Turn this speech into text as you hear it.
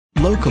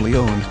Locally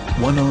owned,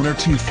 one owner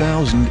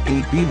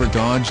 2008 Beaver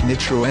Dodge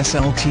Nitro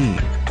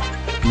SLT.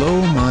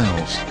 Low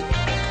miles.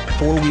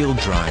 4-wheel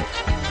drive.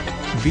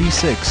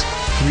 V6,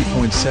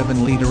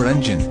 3.7-liter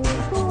engine.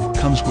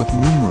 Comes with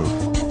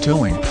moonroof,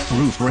 towing,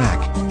 roof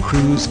rack,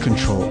 cruise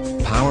control,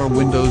 power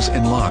windows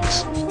and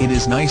locks. It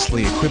is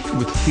nicely equipped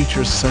with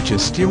features such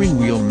as steering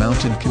wheel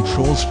mounted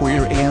controls for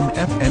your AM,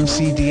 FM,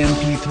 CD,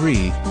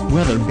 MP3,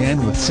 weather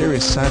band with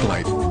SIRIUS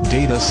Satellite,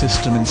 data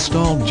system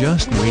installed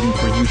just waiting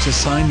for you to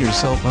sign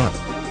yourself up.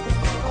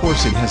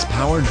 Course it has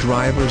power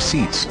driver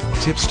seats,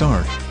 tip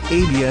start,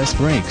 ABS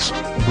brakes,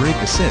 brake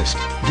assist,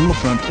 dual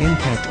front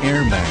impact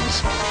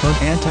airbags,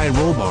 front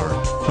anti-roll bar,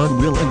 front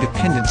wheel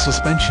independent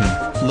suspension,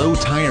 low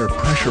tire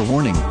pressure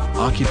warning,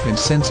 occupant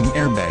sensing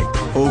airbag,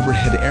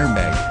 overhead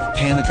airbag,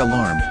 panic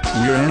alarm,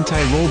 rear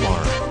anti-roll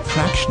bar,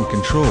 traction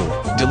control,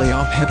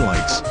 delay-off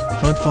headlights,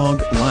 front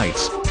fog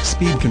lights,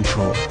 speed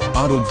control,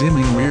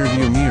 auto-dimming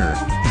rear-view mirror,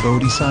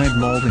 Bodyside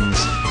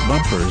moldings,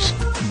 bumpers,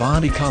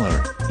 body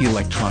color,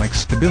 electronic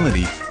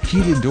stability,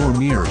 heated door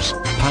mirrors,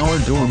 power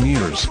door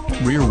mirrors,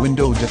 rear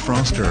window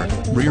defroster,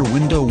 rear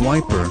window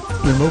wiper,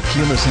 remote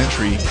keyless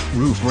entry,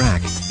 roof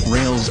rack,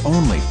 rails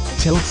only,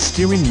 tilt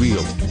steering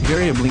wheel,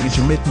 variably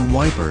intermittent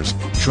wipers,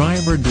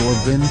 driver door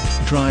bin,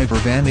 driver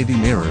vanity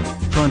mirror,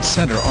 front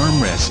center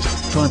armrest,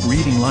 front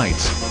reading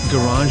lights,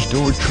 garage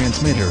door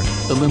transmitter,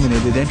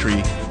 illuminated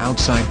entry,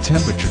 outside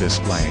temperature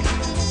display.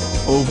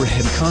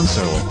 Overhead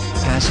console,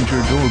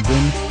 passenger door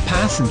bin,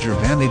 passenger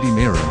vanity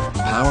mirror,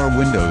 power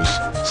windows,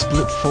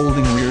 split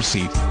folding rear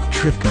seat,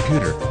 trip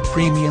computer,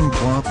 premium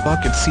cloth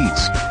bucket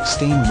seats,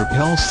 stained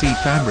Repel Seat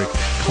Fabric,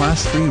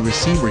 Class III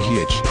Receiver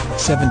Hitch,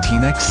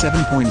 17x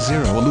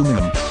 7.0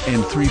 aluminum,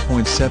 and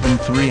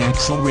 3.73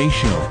 axle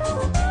ratio.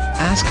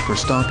 Ask for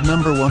stock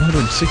number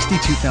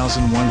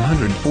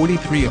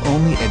 162,143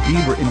 only at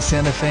Beaver in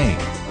Santa Fe.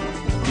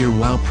 Your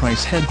wow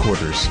price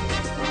headquarters.